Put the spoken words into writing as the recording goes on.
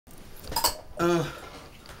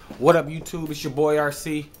What up, YouTube? It's your boy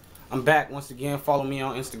RC. I'm back once again. Follow me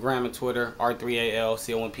on Instagram and Twitter, R3al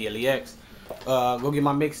CONPLEX. Go get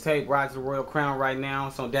my mixtape, Rise of the Royal Crown, right now.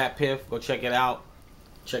 It's on Dat Piff. Go check it out.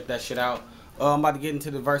 Check that shit out. I'm about to get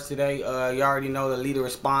into the verse today. You already know the leader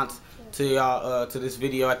response to y'all to this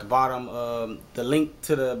video at the bottom. The link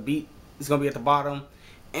to the beat is gonna be at the bottom,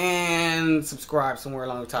 and subscribe somewhere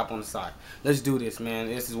along the top on the side. Let's do this, man.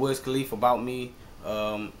 This is Wiz Khalifa, About Me.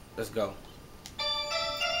 Let's go.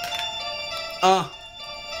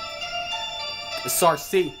 It's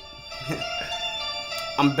RC.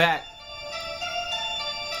 I'm back.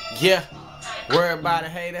 Yeah, worry about a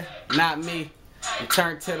hater, not me. I'm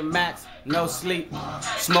turned to the max, no sleep.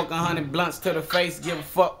 Smoking 100 blunts to the face, give a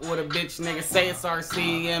fuck what a bitch nigga say. It's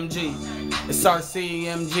RCMG. It's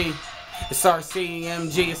RCMG. It's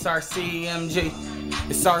RCMG. It's RCMG.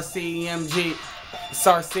 It's RCMG. It's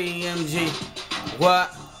RCMG.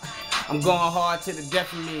 What? I'm going hard to the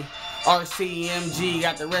death of me. RCMG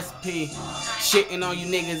got the recipe. Shitting on you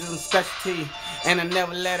niggas is a specialty, and I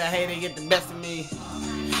never let a hater get the best of me.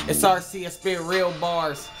 It's RC, I spit real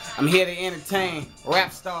bars. I'm here to entertain,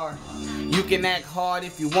 rap star. You can act hard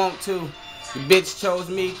if you want to. The bitch chose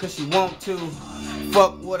me cause she want to.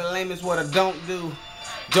 Fuck what a lame is what I don't do.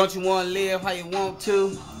 Don't you wanna live how you want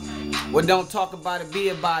to? Well, don't talk about it, be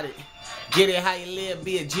about it. Get it how you live,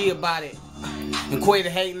 be a G about it. And quit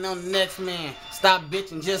hating on the next man. Stop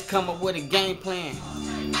bitching, just come up with a game plan.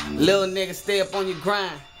 Little nigga, stay up on your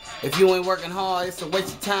grind. If you ain't working hard, it's a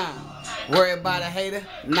waste of time. Worry about a hater,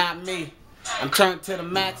 not me. I'm turned to the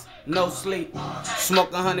max, no sleep.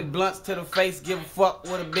 Smoke 100 blunts to the face, give a fuck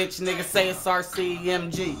what a bitch nigga say. It's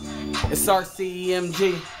RCMG. It's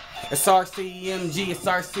RCMG. It's RCMG. It's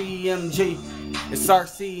RCMG. It's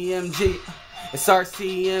RCMG. It's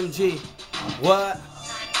RCMG. What?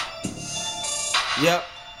 Yep.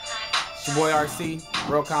 It's your boy RC,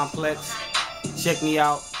 real complex. Check me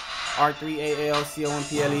out. R3al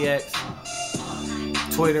CONPLEX.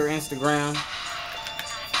 Twitter, Instagram.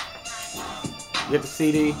 Get the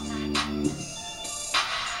CD.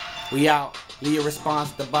 We out. Leave your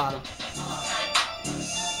response at the bottom.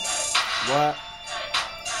 What?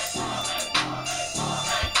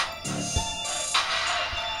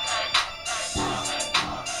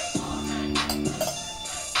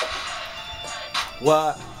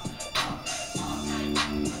 What?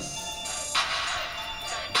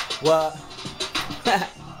 What?